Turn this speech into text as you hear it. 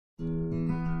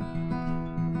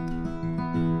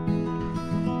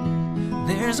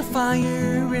There's a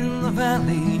fire in the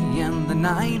valley and the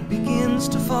night begins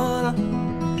to fall.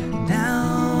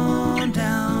 Down,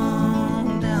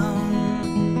 down,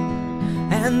 down.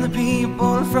 And the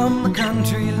people from the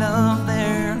country love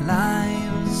their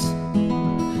lives,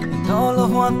 and all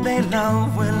of what they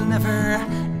love will never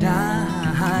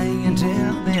die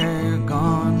until they're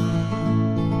gone.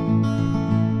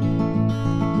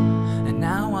 And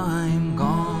now I'm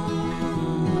gone,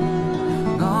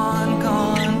 gone,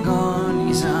 gone, gone.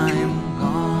 Yes, I'm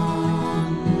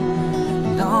gone,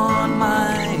 and on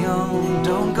my own.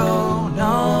 Don't go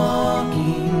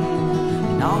knocking,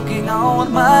 knocking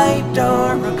on my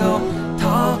door, or go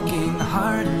talking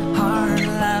hard, hard.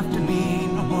 Laugh to me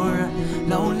no more,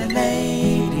 lonely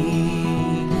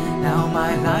lady. Now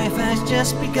my life has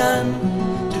just begun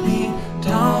to be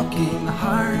talking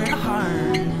hard,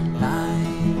 hard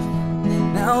life.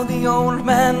 Now the old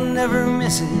man never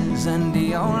misses, and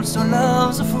he also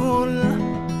loves a fool.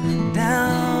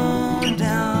 Down,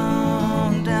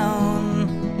 down, down.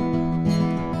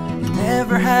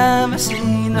 Never have I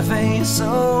seen a face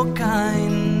so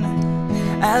kind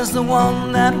as the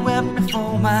one that wept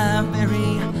before my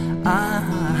very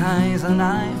eyes, and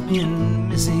I've been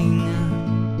missing.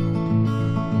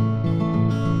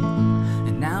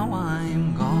 And now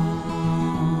I'm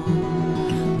gone,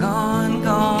 gone,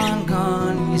 gone,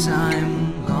 gone. Yes,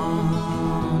 I'm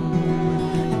gone,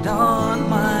 and on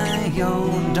my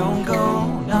own. Don't go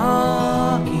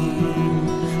knocking,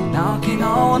 knocking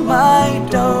on my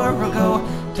door, or go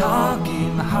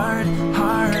talking hard,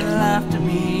 hard. Laugh to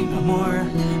me no more,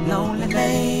 lonely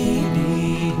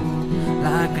lady.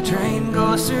 Like a train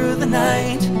goes through the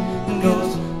night and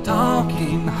goes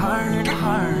talking hard,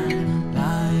 hard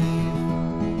life.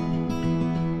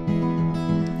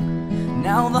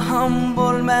 Now the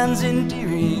humble man's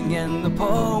endearing, and the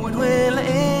poet will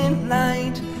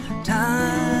enlight.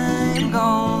 Time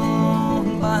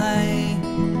gone by.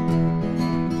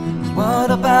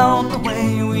 What about the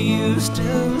way we used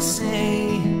to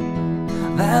say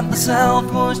that the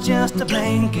South was just a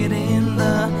blanket in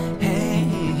the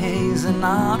haze and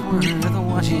not worth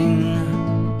watching?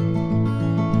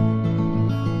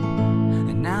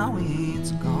 And now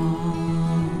it's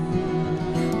gone,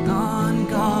 gone,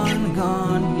 gone,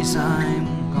 gone. Yes, I'm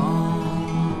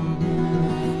gone,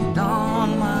 and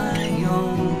on my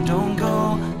own. Don't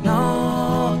go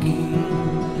knocking,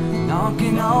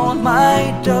 knocking on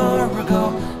my door, or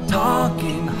go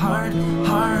talking hard,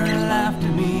 hard. Laugh to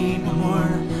me no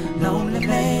more, lonely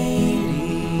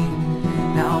lady.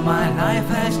 Now my life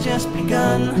has just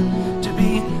begun to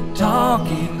be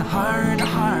talking hard,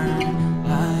 hard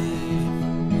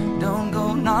life. Don't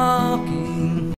go knocking.